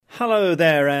Hello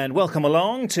there and welcome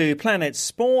along to Planet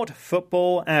Sport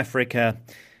Football Africa,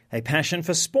 a passion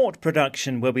for sport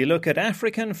production where we look at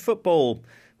African football,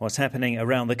 what's happening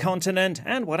around the continent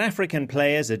and what African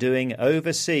players are doing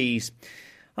overseas.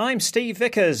 I'm Steve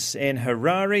Vickers in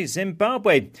Harare,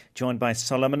 Zimbabwe, joined by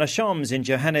Solomon Ashoms in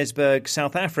Johannesburg,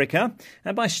 South Africa,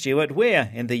 and by Stuart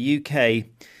Weir in the UK.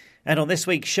 And on this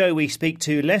week's show, we speak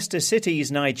to Leicester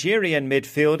City's Nigerian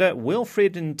midfielder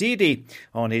Wilfred Ndidi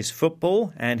on his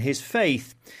football and his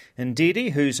faith.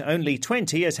 Ndidi, who's only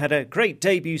 20, has had a great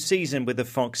debut season with the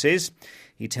Foxes.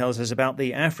 He tells us about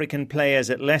the African players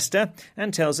at Leicester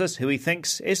and tells us who he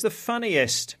thinks is the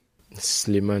funniest.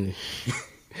 Slimani.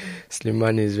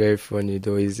 Slimani is very funny,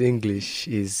 though his English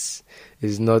is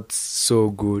not so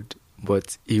good,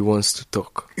 but he wants to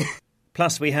talk.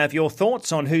 Plus, we have your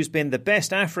thoughts on who's been the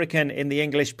best African in the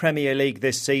English Premier League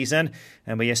this season,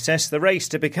 and we assess the race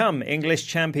to become English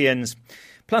champions.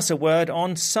 Plus, a word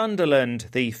on Sunderland,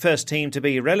 the first team to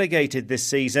be relegated this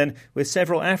season, with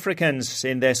several Africans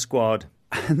in their squad.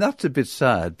 And that's a bit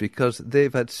sad because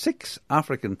they've had 6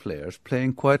 African players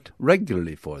playing quite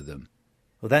regularly for them.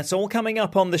 Well, that's all coming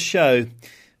up on the show.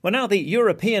 Well, now the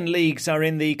European leagues are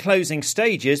in the closing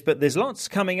stages, but there's lots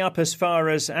coming up as far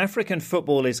as African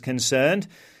football is concerned.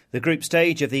 The group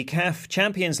stage of the CAF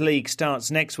Champions League starts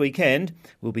next weekend.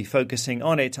 We'll be focusing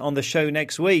on it on the show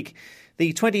next week.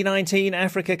 The 2019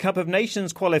 Africa Cup of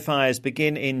Nations qualifiers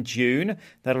begin in June.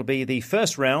 That'll be the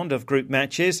first round of group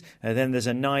matches, and then there's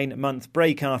a 9-month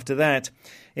break after that.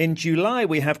 In July,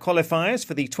 we have qualifiers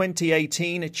for the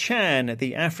 2018 CHAN,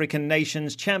 the African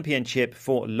Nations Championship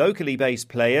for locally based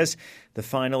players. The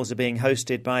finals are being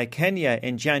hosted by Kenya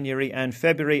in January and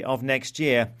February of next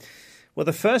year. Well,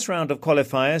 the first round of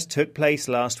qualifiers took place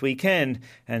last weekend,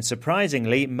 and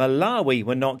surprisingly, Malawi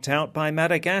were knocked out by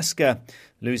Madagascar,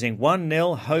 losing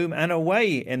 1-0 home and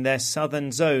away in their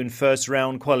Southern Zone first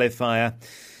round qualifier.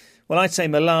 Well, I'd say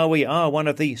Malawi are one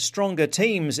of the stronger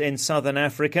teams in Southern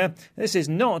Africa. This is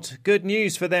not good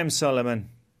news for them, Solomon.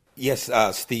 Yes,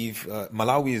 Steve,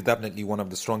 Malawi is definitely one of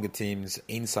the stronger teams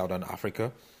in Southern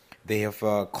Africa. They have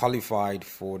qualified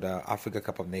for the Africa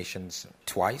Cup of Nations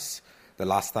twice. The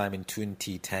last time in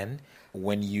 2010.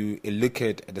 When you look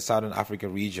at the Southern Africa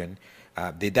region,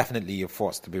 they definitely are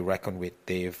force to be reckoned with.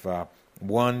 They've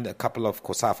won a couple of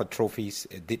COSAFA trophies,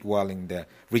 did well in the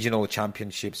regional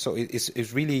championships. So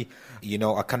it's really,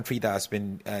 a country that has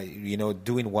been,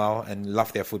 doing well and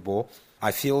love their football.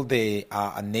 I feel they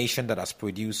are a nation that has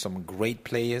produced some great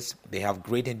players. They have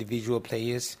great individual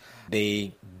players.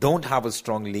 They don't have a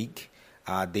strong league.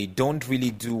 They don't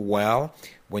really do well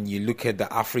when you look at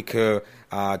the Africa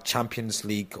Champions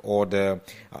League or the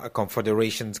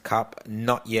Confederations Cup.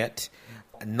 Not yet.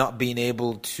 Not being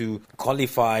able to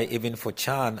qualify even for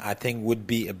CHAN, I think, would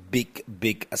be a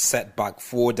big setback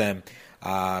for them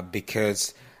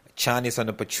because CHAN is an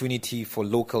opportunity for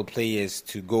local players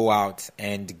to go out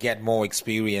and get more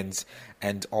experience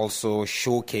and also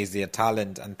showcase their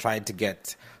talent and try to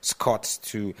get scouts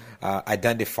to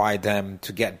identify them,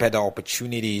 to get better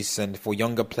opportunities and for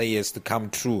younger players to come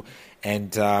through.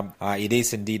 And it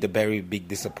is indeed a very big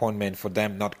disappointment for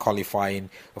them not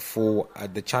qualifying for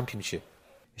the championship.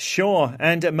 Sure,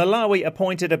 and Malawi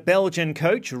appointed a Belgian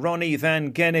coach, Ronnie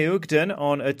van Geneugden,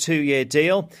 on a 2-year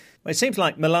deal. It seems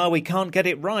like Malawi can't get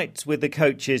it right with the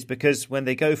coaches because when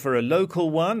they go for a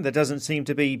local one, there doesn't seem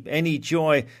to be any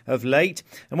joy of late.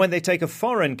 And when they take a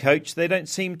foreign coach, they don't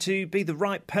seem to be the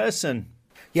right person.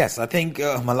 Yes, I think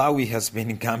Malawi has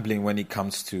been gambling when it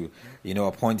comes to,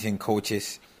 appointing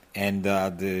coaches. And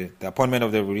the appointment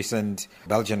of the recent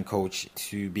Belgian coach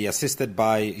to be assisted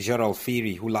by Gerald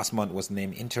Firi, who last month was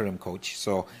named interim coach.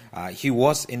 So he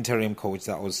was interim coach.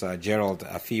 That was Gerald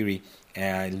Firi,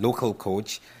 local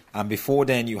coach. And before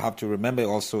then, you have to remember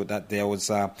also that there was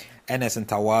Enes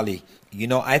Ntawali.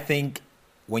 I think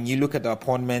when you look at the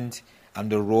appointment and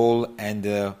the role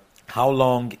and how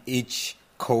long each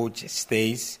coach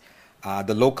stays,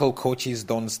 the local coaches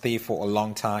don't stay for a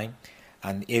long time.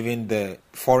 And even the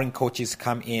foreign coaches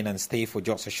come in and stay for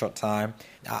just a short time.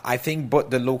 I think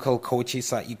both the local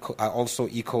coaches are also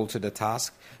equal to the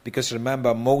task. Because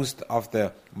remember, most of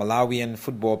the Malawian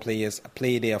football players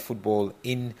play their football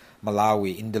in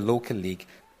Malawi, in the local league.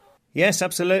 Yes,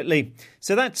 absolutely.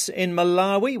 So that's in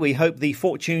Malawi. We hope the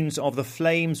fortunes of the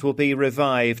Flames will be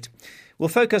revived. We'll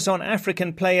focus on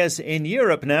African players in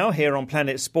Europe now, here on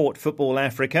Planet Sport Football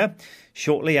Africa.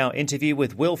 Shortly, our interview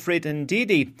with Wilfred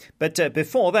Ndidi. But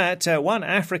before that, one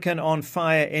African on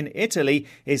fire in Italy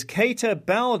is Keita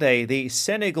Balde, the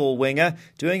Senegal winger,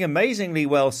 doing amazingly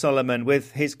well, Solomon,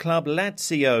 with his club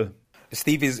Lazio.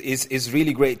 Steve, is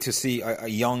really great to see a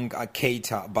young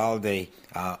Keita Balde,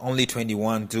 only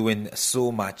 21, doing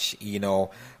so much.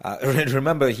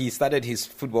 Remember, he started his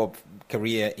football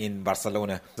career in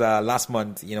Barcelona. Last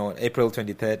month, April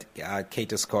 23rd,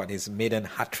 Keita scored his maiden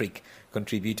hat-trick,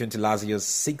 contributing to Lazio's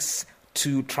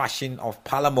 6-2 thrashing of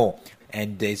Palermo.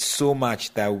 And there's so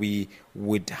much that we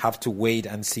would have to wait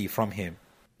and see from him.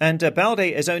 And Balde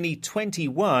is only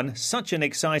 21, such an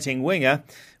exciting winger.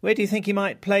 Where do you think he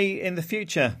might play in the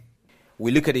future?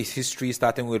 We look at his history,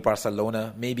 starting with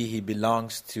Barcelona. Maybe he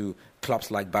belongs to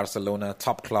clubs like Barcelona,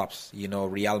 top clubs,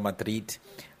 Real Madrid,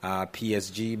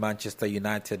 PSG, Manchester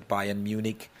United, Bayern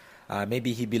Munich.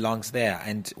 Maybe he belongs there.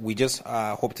 And we just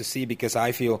hope to see, because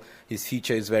I feel his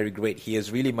future is very great. He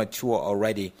is really mature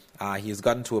already. He has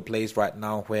gotten to a place right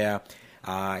now where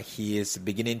he is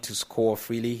beginning to score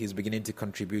freely. He's beginning to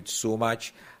contribute so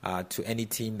much to any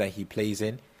team that he plays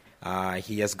in.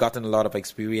 He has gotten a lot of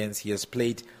experience. He has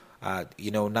played,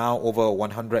 now over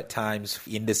 100 times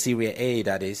in the Serie A,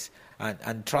 that is.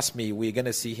 And trust me, we're going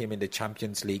to see him in the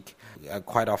Champions League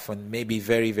quite often, maybe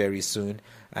very, very soon.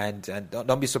 And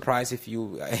don't be surprised if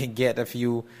you get a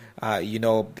few,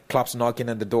 clubs knocking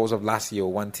on the doors of Lazio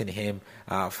wanting him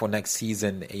for next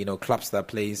season, clubs that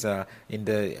plays in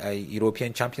the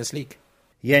European Champions League.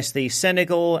 Yes, the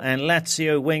Senegal and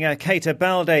Lazio winger Keita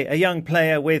Balde, a young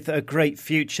player with a great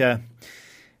future.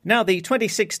 Now, the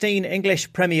 2016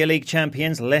 English Premier League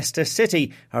champions Leicester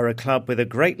City are a club with a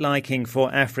great liking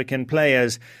for African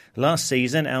players. Last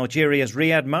season, Algeria's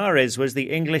Riyad Mahrez was the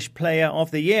English Player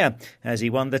of the Year as he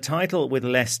won the title with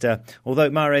Leicester, although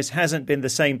Mahrez hasn't been the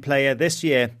same player this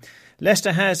year.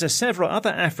 Leicester has several other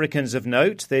Africans of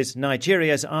note. There's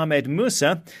Nigeria's Ahmed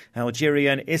Musa,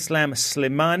 Algerian Islam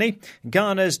Slimani,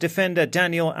 Ghana's defender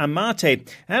Daniel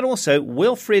Amate, and also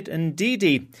Wilfred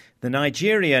Ndidi, the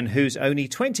Nigerian who's only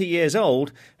 20 years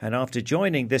old, and after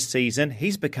joining this season,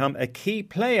 he's become a key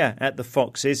player at the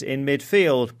Foxes in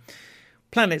midfield.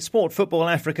 Planet Sport Football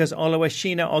Africa's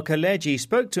Oluwashina Okeleji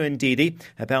spoke to Ndidi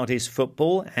about his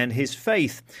football and his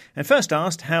faith, and first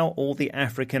asked how all the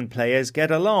African players get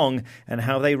along and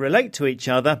how they relate to each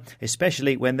other,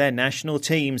 especially when their national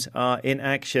teams are in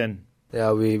action.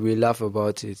 Yeah, we laugh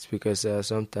about it because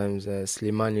sometimes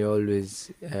Slimani always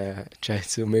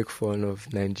tries to make fun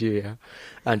of Nigeria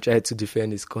and try to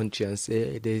defend his country and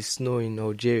say, there's snow in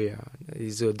Algeria.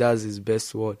 So that's his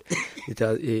best word.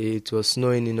 It was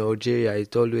snowing in Algeria.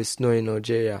 It always snow in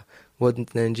Algeria. What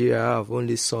did Nigeria have?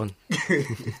 Only sun.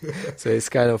 So it's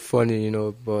kind of funny,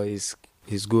 but it's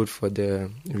good for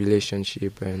the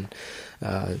relationship and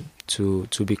to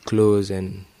be close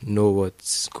and know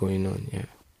what's going on, yeah.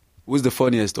 Who's the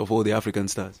funniest of all the African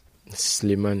stars?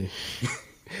 Slimani.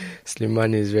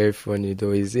 Slimani is very funny,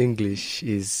 though his English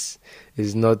is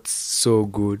not so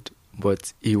good,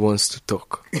 but he wants to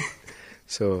talk.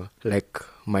 So, like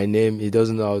my name, he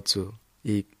doesn't know how to.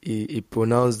 He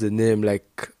pronounced the name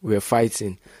like we're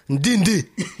fighting.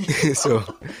 Ndidi! So,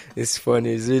 it's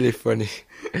funny. It's really funny.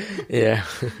 Yeah.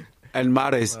 And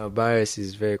Mahrez? Mahrez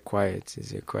is very quiet.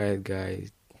 He's a quiet guy.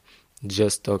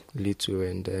 Just talk little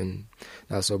and then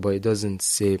that's all, but he doesn't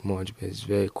say much, but he's a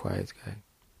very quiet guy.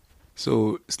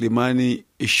 So Slimani,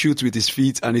 he shoots with his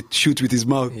feet and he shoots with his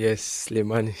mouth. Yes,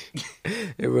 Slimani.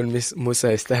 Even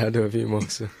Musa is tired of him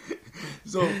also.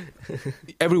 So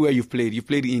everywhere you've played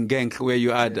in Genk where you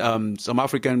had some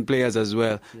African players as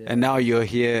well, yeah. And now you're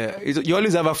here. You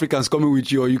always have Africans coming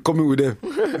with you, or you coming with them?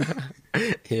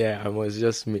 Yeah, I must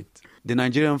just meet. The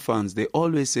Nigerian fans, they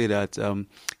always say that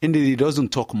Ndidi he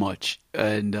doesn't talk much.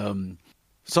 And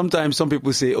sometimes some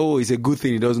people say, oh, it's a good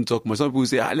thing he doesn't talk much. Some people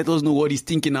say, let us know what he's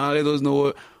thinking now. Let us know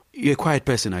what... You're a quiet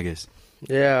person, I guess.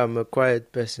 Yeah, I'm a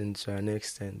quiet person to an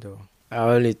extent, though. I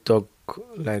only talk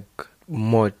like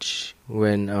much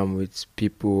when I'm with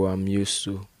people I'm used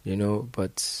to,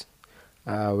 But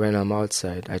when I'm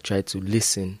outside, I try to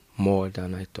listen more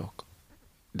than I talk.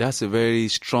 That's a very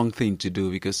strong thing to do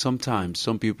because sometimes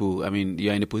some people,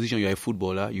 you're in a position, you're a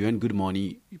footballer, you earn good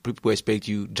money, people expect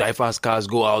you, drive fast cars,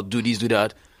 go out, do this, do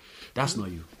that. That's not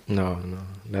you. No,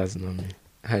 that's not me.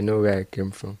 I know where I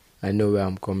came from. I know where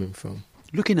I'm coming from.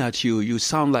 Looking at you, you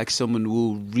sound like someone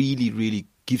who really, really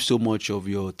gives so much of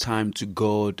your time to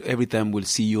God. Every time we'll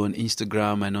see you on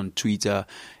Instagram and on Twitter,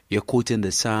 you're quoting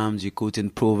the Psalms, you're quoting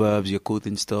Proverbs, you're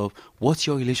quoting stuff. What's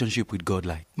your relationship with God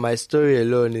like? My story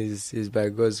alone is by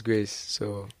God's grace,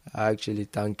 so I actually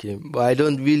thank Him. But I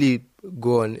don't really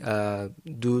go on,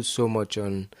 do so much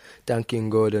on thanking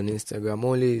God on Instagram.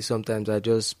 Only sometimes I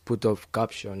just put up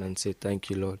caption and say, thank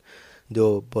you, Lord.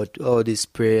 though, but all these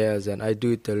prayers, and I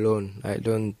do it alone. I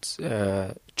don't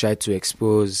try to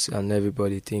expose and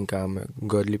everybody think I'm a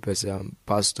godly person, I'm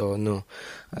pastor. No,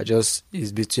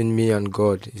 it's between me and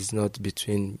God. It's not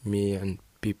between me and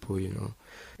people, you know.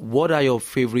 What are your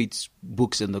favorite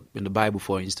books in the Bible,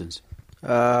 for instance?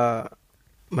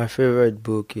 My favorite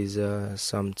book is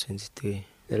Psalm 23.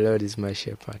 The Lord is my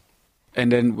shepherd.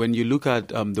 And then when you look at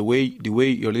the way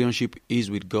your relationship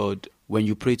is with God, when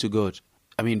you pray to God,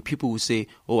 I mean, people will say,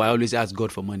 "Oh, I always ask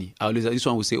God for money." This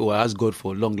one will say, "Oh, I ask God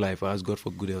for long life. I ask God for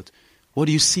good health." What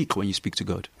do you seek when you speak to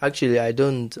God? Actually, I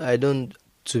don't.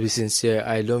 To be sincere,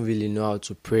 I don't really know how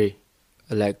to pray,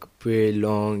 like pray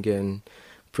long and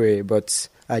pray. But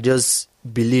I just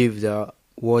believe that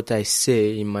what I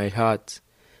say in my heart,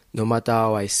 no matter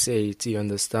how I say it, He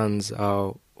understands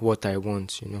what I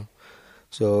want, you know.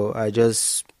 So I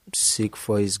just seek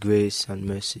for His grace and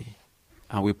mercy.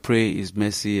 And we pray His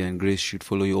mercy and grace should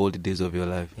follow you all the days of your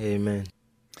life. Amen.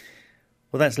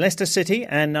 Well, that's Leicester City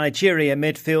and Nigeria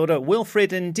midfielder Wilfred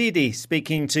Ndidi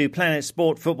speaking to Planet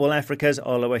Sport Football Africa's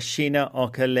Oluwashina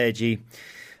Okeleji.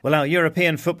 Well, our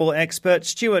European football expert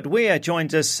Stuart Weir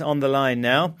joins us on the line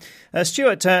now.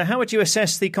 Stuart, how would you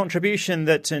assess the contribution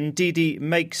that Ndidi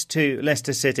makes to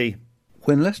Leicester City?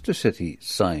 When Leicester City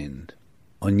signed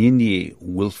Onyinye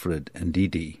Wilfred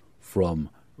Ndidi from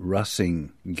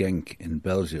Racing Genk in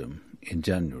Belgium in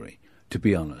January, to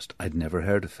be honest, I'd never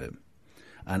heard of him.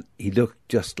 And he looked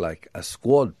just like a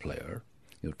squad player,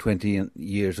 20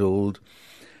 years old.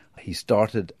 He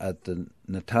started at the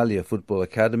Natalia Football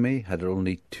Academy, had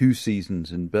only 2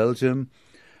 seasons in Belgium.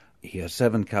 He has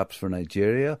 7 caps for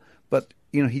Nigeria. But,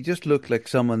 he just looked like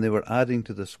someone they were adding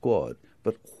to the squad.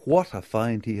 But what a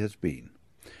find he has been.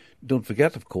 Don't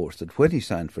forget, of course, that when he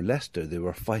signed for Leicester, they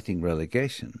were fighting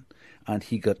relegation. And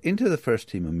he got into the first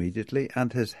team immediately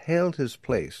and has held his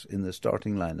place in the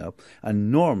starting lineup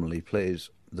and normally plays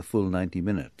the full 90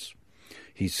 minutes.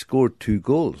 He's scored 2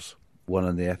 goals, one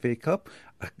in the FA Cup,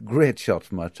 a great shot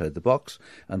from outside the box,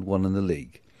 and one in the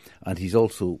league. And he's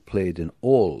also played in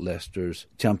all Leicester's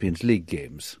Champions League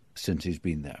games since he's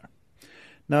been there.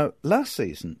 Now, last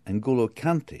season, N'Golo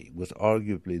Kante was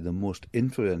arguably the most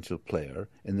influential player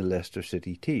in the Leicester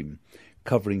City team,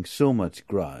 covering so much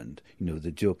ground.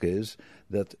 The joke is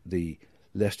that the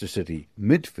Leicester City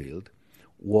midfield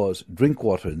was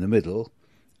Drinkwater in the middle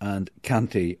and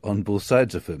Kante on both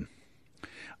sides of him.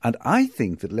 And I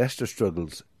think that Leicester's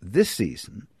struggles this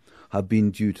season have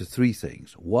been due to 3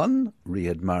 things. 1,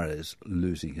 Riyad Mahrez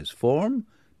losing his form.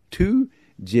 2,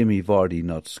 Jamie Vardy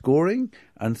not scoring.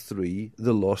 And 3,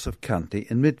 the loss of Kante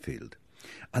in midfield.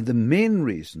 And the main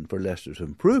reason for Leicester's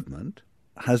improvement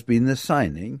has been the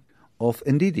signing of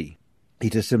Ndidi.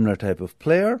 He's a similar type of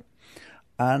player,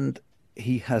 and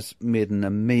he has made an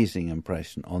amazing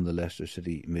impression on the Leicester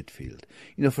City midfield.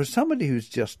 For somebody who's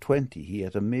just 20, he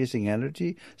has amazing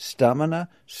energy, stamina,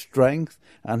 strength,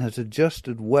 and has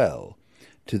adjusted well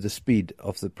to the speed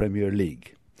of the Premier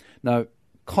League. Now,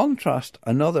 contrast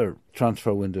another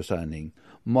transfer window signing,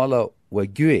 Mola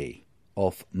Wague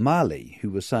of Mali,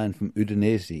 who was signed from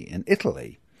Udinese in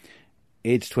Italy.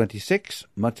 Age 26,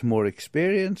 much more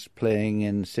experience, playing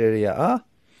in Serie A.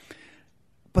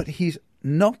 But he's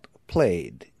not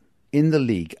played in the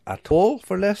league at all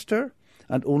for Leicester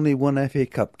and only 1 FA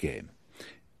Cup game.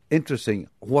 Interesting,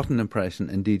 what an impression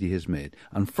Ndidi has made.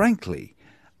 And frankly,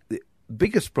 the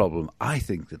biggest problem I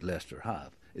think that Leicester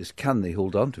have is, can they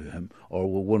hold on to him,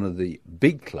 or will one of the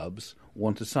big clubs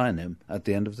want to sign him at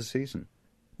the end of the season?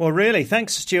 Well, really,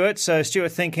 thanks, Stuart. So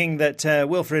Stuart thinking that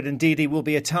Wilfred Ndidi will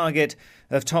be a target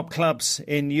of top clubs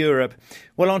in Europe.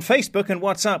 Well, on Facebook and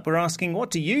WhatsApp, we're asking,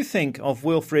 what do you think of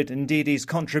Wilfred Ndidi's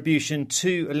contribution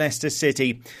to Leicester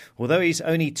City? Although he's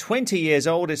only 20 years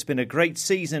old, it's been a great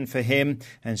season for him,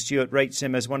 and Stuart rates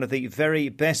him as one of the very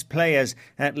best players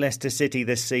at Leicester City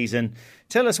this season.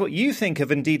 Tell us what you think of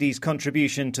Ndidi's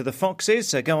contribution to the Foxes.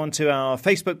 So go on to our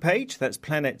Facebook page, that's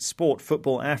Planet Sport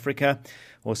Football Africa,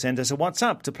 or send us a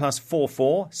WhatsApp to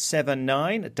 +44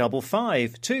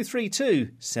 7955 232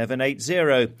 780.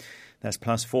 That's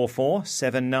 +44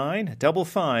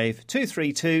 7955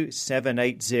 232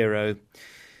 780.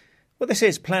 Well, this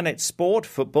is Planet Sport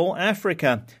Football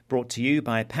Africa, brought to you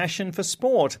by Passion for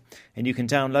Sport. And you can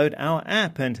download our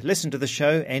app and listen to the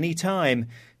show anytime.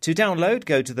 To download,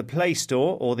 go to the Play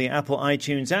Store or the Apple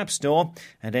iTunes App Store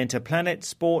and enter Planet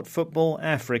Sport Football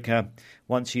Africa.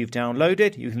 Once you've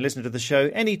downloaded, you can listen to the show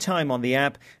anytime on the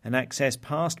app and access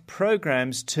past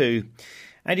programmes too.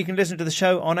 And you can listen to the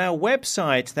show on our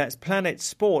website, that's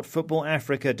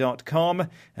planetsportfootballafrica.com,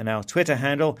 and our Twitter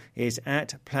handle is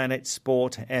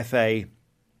 @PlanetSportFA.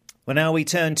 Well, now we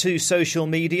turn to social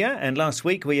media, and last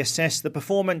week we assessed the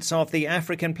performance of the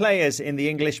African players in the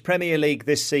English Premier League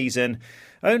this season.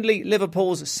 Only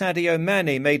Liverpool's Sadio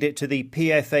Mane made it to the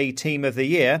PFA Team of the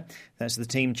Year. That's the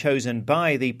team chosen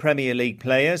by the Premier League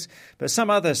players. But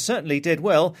some others certainly did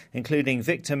well, including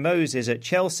Victor Moses at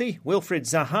Chelsea, Wilfred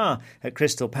Zaha at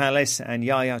Crystal Palace and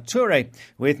Yaya Toure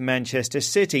with Manchester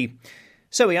City.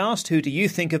 So we asked, who do you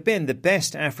think have been the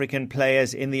best African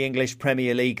players in the English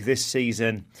Premier League this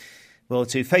season? Well,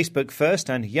 to Facebook first,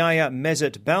 and Yaya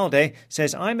Mesut Balde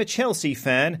says, I'm a Chelsea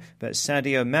fan, but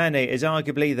Sadio Mane is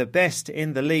arguably the best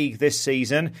in the league this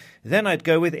season. Then I'd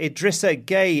go with Idrissa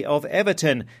Gueye of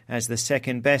Everton as the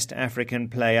second best African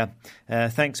player.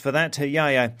 Thanks for that,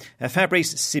 Yaya.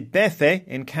 Fabrice Sibefe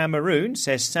in Cameroon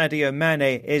says Sadio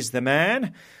Mane is the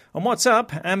man. On What's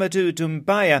Up, Amadou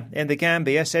Doumbaya in the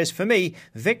Gambia says, for me,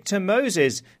 Victor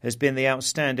Moses has been the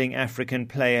outstanding African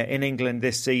player in England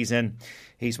this season.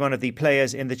 He's one of the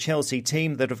players in the Chelsea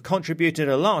team that have contributed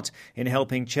a lot in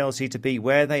helping Chelsea to be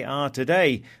where they are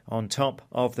today, on top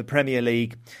of the Premier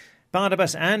League.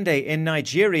 Barnabas Ande in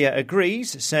Nigeria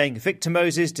agrees, saying Victor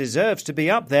Moses deserves to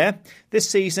be up there. This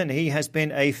season he has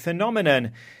been a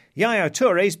phenomenon. Yaya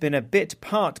Toure's been a bit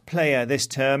part player this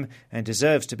term and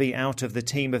deserves to be out of the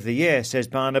Team of the Year, says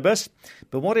Barnabas.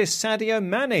 But what is Sadio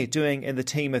Mane doing in the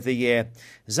Team of the Year?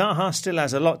 Zaha still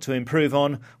has a lot to improve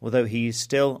on, although he's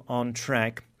still on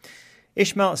track.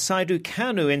 Ismail Saidu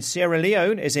Kanu in Sierra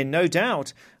Leone is in no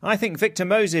doubt. I think Victor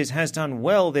Moses has done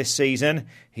well this season.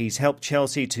 He's helped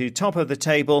Chelsea to top of the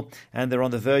table and they're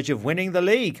on the verge of winning the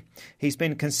league. He's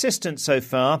been consistent so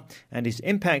far and his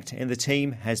impact in the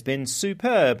team has been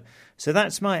superb. So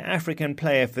that's my African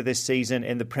player for this season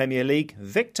in the Premier League,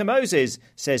 Victor Moses,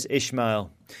 says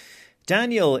Ishmael.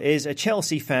 Daniel is a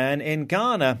Chelsea fan in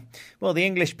Ghana. Well, the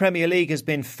English Premier League has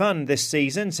been fun this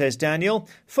season, says Daniel,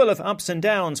 full of ups and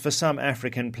downs for some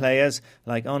African players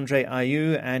like Andre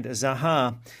Ayew and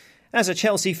Zaha. As a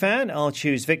Chelsea fan, I'll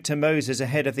choose Victor Moses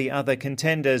ahead of the other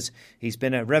contenders. He's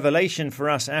been a revelation for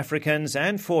us Africans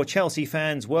and for Chelsea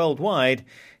fans worldwide.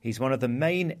 He's one of the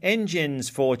main engines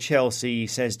for Chelsea,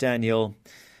 says Daniel.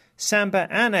 Samba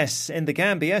Anes in the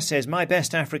Gambia says, my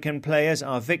best African players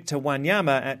are Victor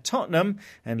Wanyama at Tottenham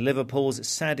and Liverpool's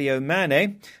Sadio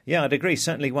Mane. Yeah, I'd agree.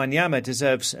 Certainly Wanyama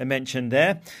deserves a mention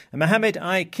there. Mohamed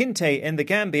I. Kinte in the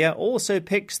Gambia also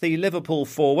picks the Liverpool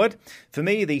forward. For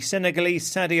me, the Senegalese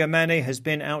Sadio Mane has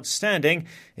been outstanding.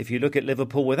 If you look at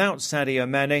Liverpool without Sadio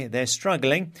Mane, they're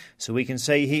struggling. So we can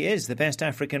say he is the best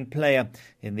African player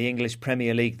in the English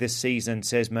Premier League this season,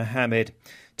 says Mohamed.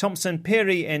 Thompson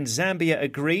Piri in Zambia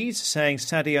agrees, saying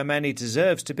Sadio Mane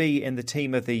deserves to be in the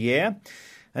Team of the Year.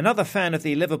 Another fan of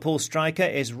the Liverpool striker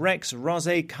is Rex Rose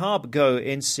Carbgo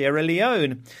in Sierra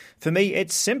Leone. For me,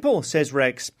 it's simple, says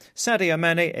Rex. Sadio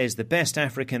Mane is the best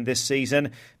African this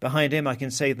season. Behind him, I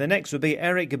can say the next would be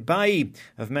Eric Bailly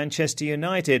of Manchester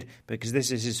United, because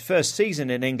this is his first season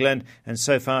in England, and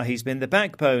so far he's been the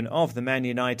backbone of the Man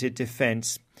United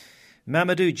defence.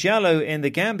 Mamadou Diallo in the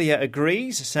Gambia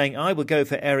agrees, saying I will go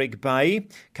for Eric Bailly.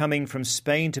 Coming from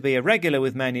Spain to be a regular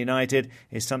with Man United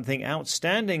is something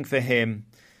outstanding for him.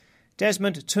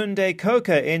 Desmond Tunde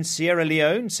Coker in Sierra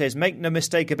Leone says, make no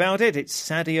mistake about it, it's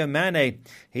Sadio Mane.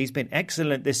 He's been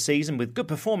excellent this season with good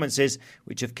performances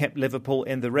which have kept Liverpool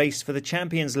in the race for the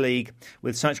Champions League.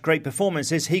 With such great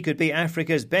performances, he could be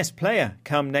Africa's best player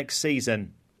come next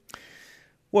season.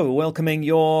 Well, we're welcoming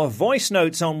your voice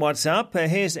notes on WhatsApp.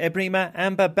 Here's Ebrima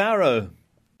Ambabaro.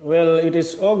 Well, it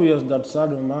is obvious that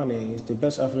Sadio Mane is the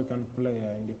best African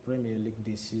player in the Premier League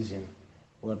this season.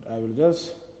 But I will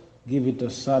just give it to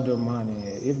Sadio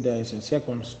Mane. If there is a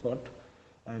second spot,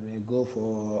 I may go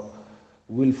for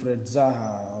Wilfred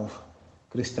Zaha of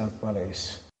Crystal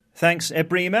Palace. Thanks,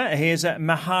 Ebrima. Here's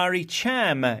Mahari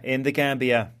Cham in the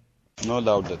Gambia. No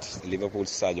doubt that Liverpool's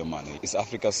Sadio Mane is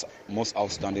Africa's most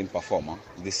outstanding performer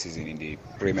this season in the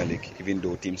Premier League, even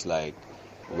though teams like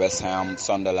West Ham,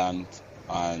 Sunderland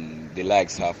and the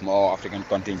likes have more African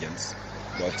contingents.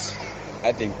 But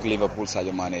I think Liverpool's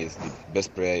Sadio Mane is the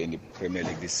best player in the Premier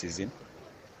League this season.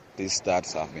 These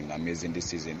stats have been amazing this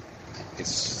season.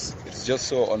 It's just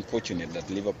so unfortunate that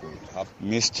Liverpool have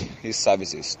missed his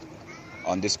services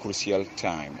on this crucial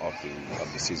time of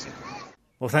the season.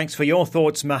 Well, thanks for your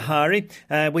thoughts, Mahari.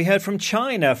 We heard from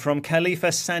China, from Khalifa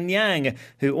Sanyang,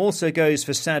 who also goes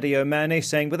for Sadio Mane,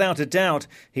 saying without a doubt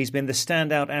he's been the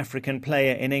standout African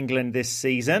player in England this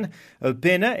season.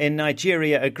 Obina in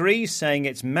Nigeria agrees, saying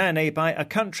it's Mane by a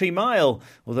country mile,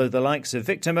 although the likes of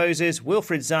Victor Moses,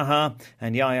 Wilfred Zaha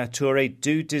and Yaya Toure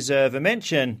do deserve a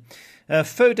mention.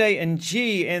 Fode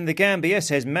Nji in the Gambia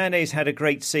says Mane's had a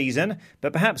great season,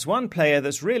 but perhaps one player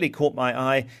that's really caught my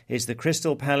eye is the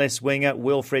Crystal Palace winger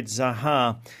Wilfred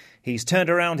Zaha. He's turned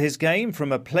around his game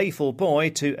from a playful boy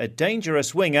to a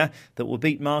dangerous winger that will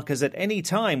beat markers at any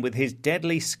time with his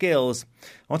deadly skills.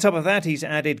 On top of that, he's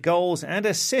added goals and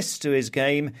assists to his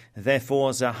game.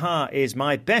 Therefore, Zaha is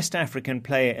my best African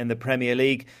player in the Premier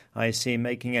League. I see him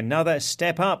making another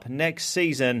step up next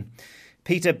season.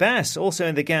 Peter Bass, also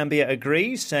in the Gambia,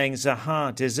 agrees, saying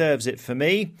Zaha deserves it for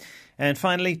me. And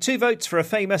finally, 2 votes for a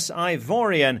famous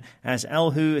Ivorian, as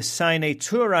Elhou Saine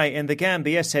Toure in the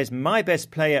Gambia says my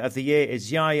best player of the year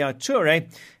is Yaya Toure,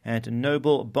 and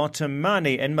Noble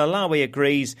Botomani in Malawi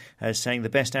agrees, as saying the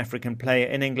best African player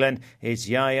in England is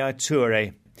Yaya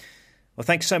Toure. Well,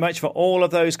 thanks so much for all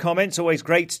of those comments. Always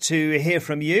great to hear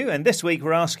from you. And this week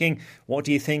we're asking, what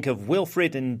do you think of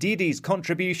Wilfred Ndidi's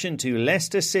contribution to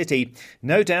Leicester City?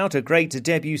 No doubt a great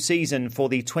debut season for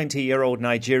the 20-year-old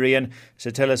Nigerian. So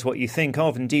tell us what you think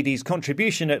of Ndidi's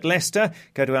contribution at Leicester.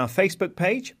 Go to our Facebook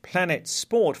page, Planet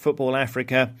Sport Football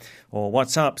Africa, or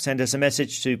WhatsApp. Send us a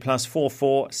message to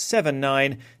 +44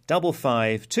 79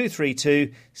 55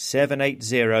 232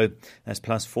 780. That's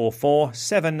 +44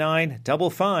 79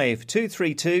 55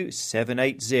 232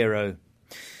 780.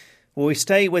 Well, we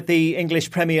stay with the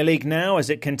English Premier League now as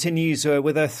it continues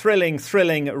with a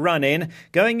thrilling run-in.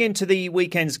 Going into the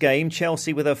weekend's game,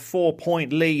 Chelsea with a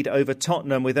 4-point lead over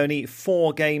Tottenham with only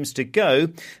 4 games to go.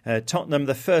 Tottenham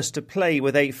the first to play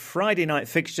with a Friday night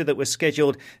fixture that was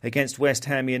scheduled against West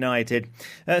Ham United.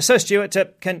 So, Stuart,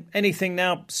 can anything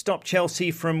now stop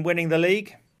Chelsea from winning the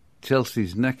league?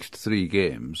 Chelsea's next 3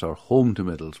 games are home to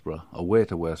Middlesbrough, away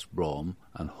to West Brom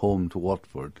and home to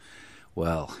Watford.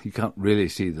 Well, you can't really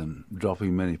see them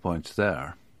dropping many points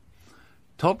there.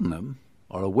 Tottenham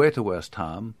are away to West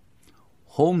Ham,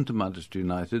 home to Manchester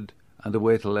United and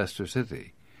away to Leicester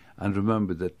City. And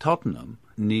remember that Tottenham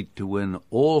need to win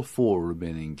all 4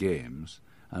 remaining games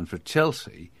and for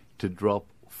Chelsea to drop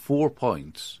 4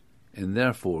 points in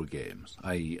their 4 games,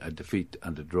 i.e. a defeat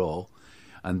and a draw,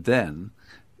 and then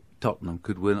Tottenham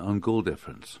could win on goal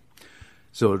difference.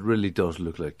 So it really does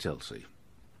look like Chelsea.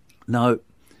 Now,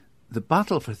 the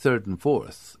battle for 3rd and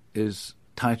 4th is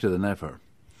tighter than ever.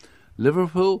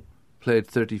 Liverpool played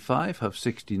 35, have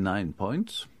 69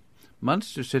 points.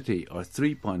 Manchester City are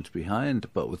 3 points behind,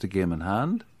 but with a game in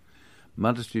hand.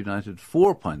 Manchester United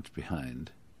 4 points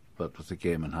behind, but with a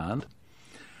game in hand.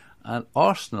 And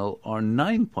Arsenal are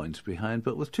 9 points behind,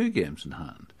 but with 2 games in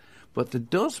hand. But that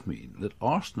does mean that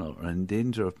Arsenal are in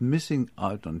danger of missing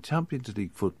out on Champions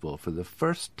League football for the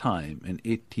first time in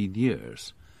 18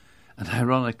 years. And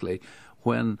ironically,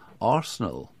 when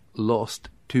Arsenal lost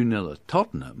 2-0 at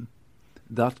Tottenham,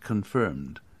 that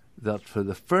confirmed that for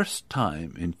the first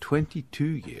time in 22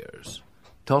 years,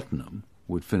 Tottenham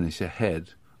would finish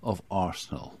ahead of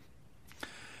Arsenal.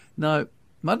 Now,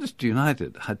 Manchester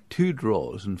United had 2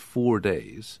 draws in 4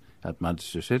 days at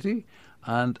Manchester City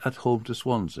and at home to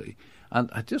Swansea. And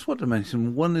I just want to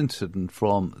mention one incident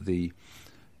from the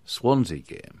Swansea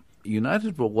game.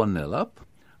 United were 1-0 up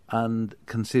and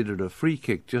conceded a free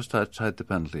kick just outside the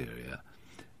penalty area.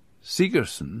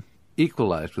 Sigurdsson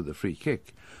equalised with a free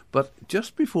kick, but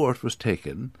just before it was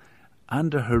taken,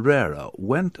 Ander Herrera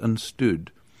went and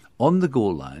stood on the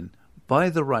goal line by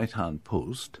the right-hand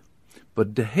post,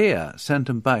 but De Gea sent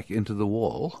him back into the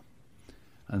wall,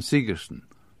 and Sigurdsson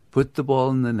put the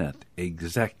ball in the net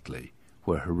exactly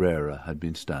where Herrera had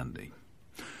been standing.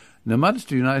 Now,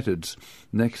 Manchester United's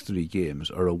next 3 games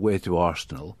are away to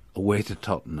Arsenal, away to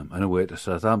Tottenham and away to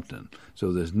Southampton,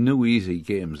 so there's no easy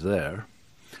games there.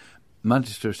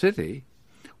 Manchester City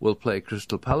will play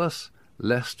Crystal Palace,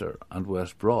 Leicester and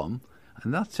West Brom,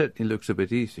 and that certainly looks a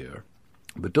bit easier.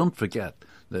 But don't forget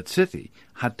that City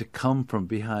had to come from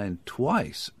behind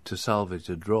twice to salvage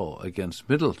a draw against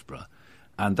Middlesbrough,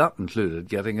 and that included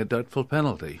getting a doubtful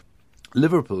penalty.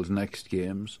 Liverpool's next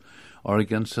games are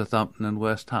against Southampton and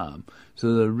West Ham,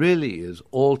 so there really is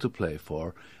all to play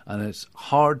for, and it's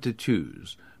hard to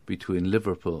choose between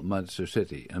Liverpool, Manchester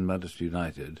City and Manchester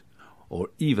United, or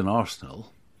even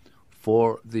Arsenal,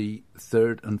 for the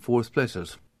 3rd and 4th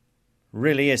places.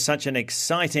 Really is such an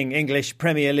exciting English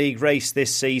Premier League race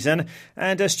this season.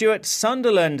 And Stuart,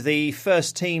 Sunderland, the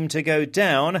first team to go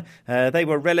down, they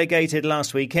were relegated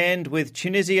last weekend with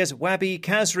Tunisia's Wabi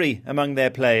Kazri among their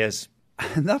players.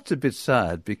 And that's a bit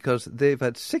sad because they've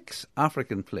had 6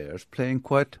 African players playing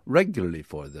quite regularly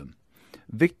for them.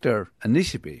 Victor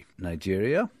Anishibi,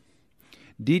 Nigeria,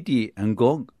 Didi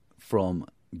Ngog from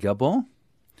Gabon,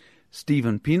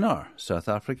 Stephen Pienaar, South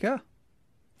Africa,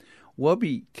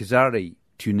 Wabi Kazri,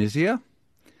 Tunisia,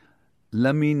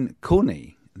 Lamine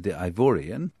Kone, the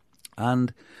Ivorian,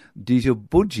 and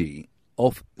Djibouti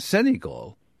of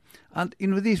Senegal. And,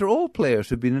 these are all players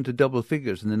who've been into double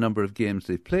figures in the number of games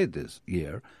they've played this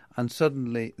year, and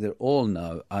suddenly they're all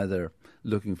now either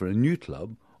looking for a new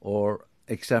club or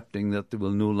accepting that they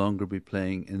will no longer be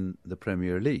playing in the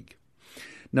Premier League.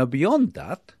 Now, beyond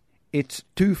that, it's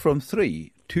 2 from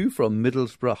 3. 2 from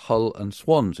Middlesbrough, Hull and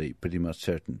Swansea, pretty much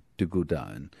certain to go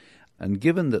down. And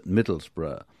given that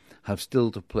Middlesbrough have still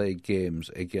to play games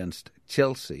against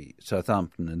Chelsea,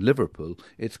 Southampton and Liverpool,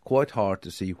 it's quite hard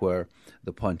to see where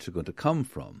the points are going to come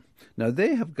from. Now,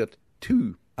 they have got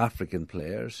 2 African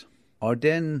players.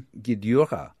 Arden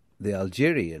Gidiora, the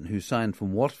Algerian, who signed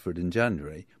from Watford in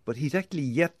January, but he's actually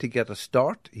yet to get a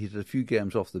start. He's had a few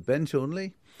games off the bench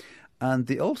only. And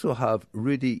they also have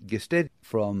Rudy Gestede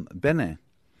from Benin,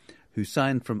 who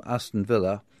signed from Aston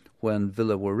Villa when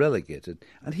Villa were relegated.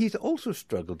 And he's also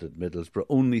struggled at Middlesbrough,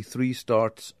 only 3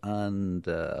 starts and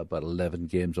about 11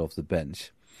 games off the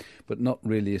bench, but not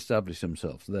really established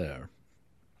himself there.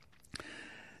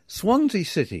 Swansea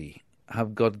City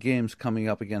have got games coming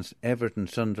up against Everton,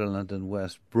 Sunderland and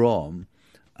West Brom,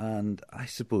 and I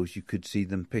suppose you could see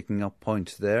them picking up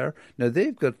points there. Now,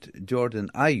 they've got Jordan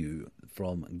Ayew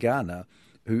from Ghana,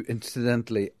 who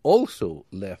incidentally also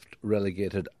left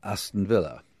relegated Aston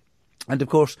Villa. And of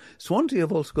course, Swansea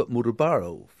have also got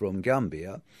Murubaro from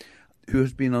Gambia, who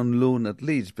has been on loan at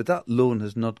Leeds, but that loan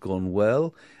has not gone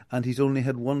well, and he's only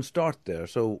had 1 start there.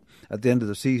 So at the end of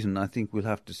the season, I think we'll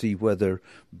have to see whether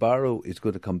Barrow is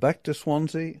going to come back to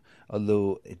Swansea,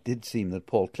 although it did seem that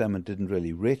Paul Clement didn't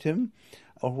really rate him,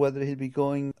 or whether he'll be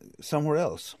going somewhere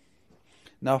else.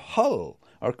 Now, Hull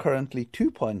are currently 2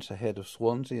 points ahead of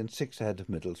Swansea and 6 ahead of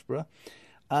Middlesbrough,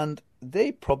 and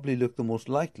they probably look the most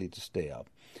likely to stay up.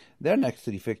 Their next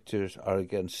 3 fixtures are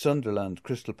against Sunderland,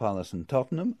 Crystal Palace and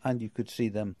Tottenham, and you could see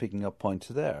them picking up points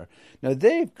there. Now,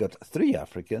 they've got 3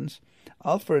 Africans.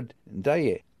 Alfred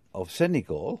Ndaye of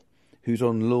Senegal, who's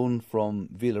on loan from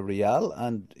Villarreal,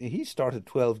 and he started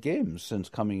 12 games since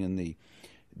coming in the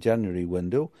January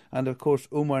window. And of course,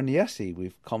 Omar Niassi,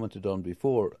 we've commented on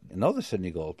before, another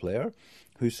Senegal player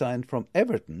who signed from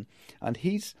Everton, and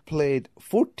he's played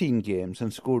 14 games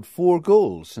and scored 4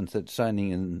 goals since that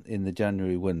signing in the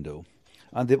January window.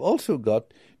 And they've also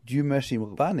got Dumersi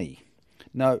Mbani.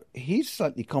 Now, he's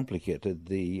slightly complicated,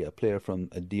 the player from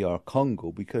DR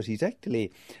Congo, because he's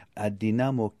actually a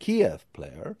Dynamo Kiev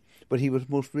player, but he was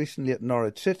most recently at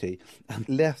Norwich City and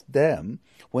left them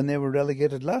when they were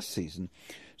relegated last season.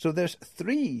 So there's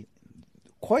 3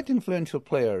 quite influential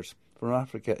players from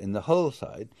Africa in the Hull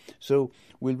side, so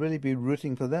we'll really be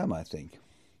rooting for them, I think.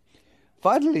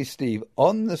 Finally, Steve,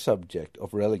 on the subject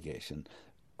of relegation,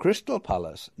 Crystal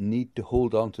Palace need to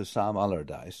hold on to Sam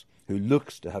Allardyce, who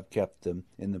looks to have kept them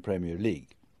in the Premier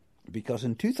League. Because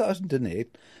in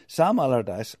 2008, Sam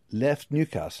Allardyce left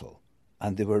Newcastle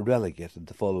and they were relegated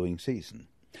the following season.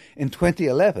 In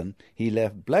 2011, he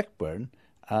left Blackburn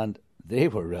and they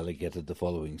were relegated the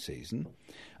following season.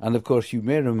 And of course, you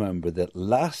may remember that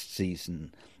last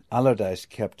season, Allardyce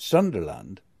kept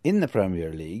Sunderland in the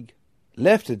Premier League,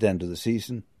 left at the end of the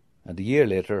season, and a year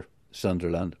later,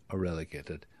 Sunderland are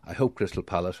relegated. I hope Crystal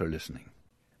Palace are listening.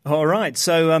 All right,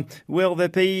 so will there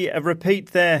be a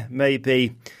repeat there,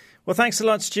 maybe? Well, thanks a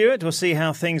lot, Stuart. We'll see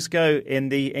how things go in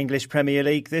the English Premier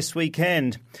League this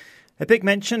weekend. A big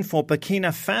mention for Burkina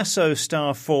Faso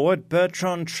star forward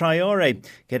Bertrand Traoré,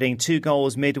 getting 2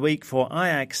 goals midweek for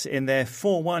Ajax in their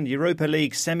 4-1 Europa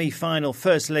League semi-final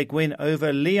first leg win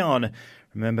over Lyon.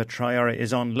 Remember, Traoré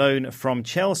is on loan from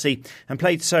Chelsea and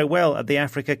played so well at the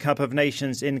Africa Cup of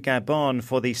Nations in Gabon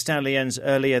for the Stallions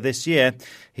earlier this year.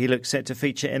 He looks set to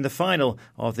feature in the final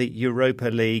of the Europa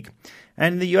League.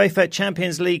 And the UEFA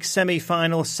Champions League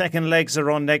semi-final second legs are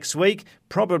on next week.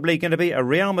 Probably going to be a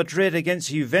Real Madrid against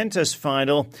Juventus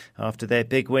final after their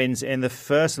big wins in the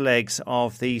first legs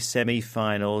of the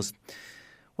semi-finals.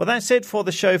 Well, that's it for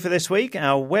the show for this week.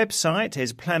 Our website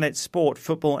is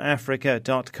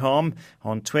planetsportfootballafrica.com.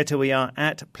 On Twitter, we are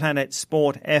at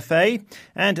planetsportfa.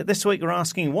 And this week, we're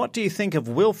asking, what do you think of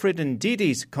Wilfred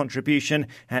Ndidi's contribution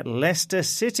at Leicester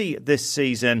City this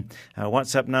season? Our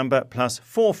WhatsApp number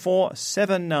 +44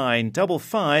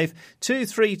 7955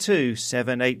 232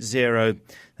 780.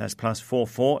 That's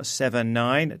 +44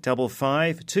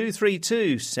 7955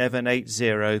 232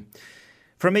 780.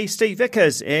 From me, Steve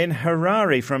Vickers in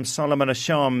Harare, from Solomon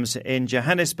Ashams in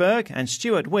Johannesburg, and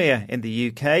Stuart Weir in the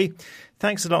UK.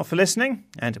 Thanks a lot for listening,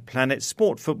 and Planet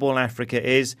Sport Football Africa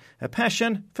is a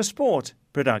passion for sport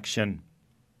production.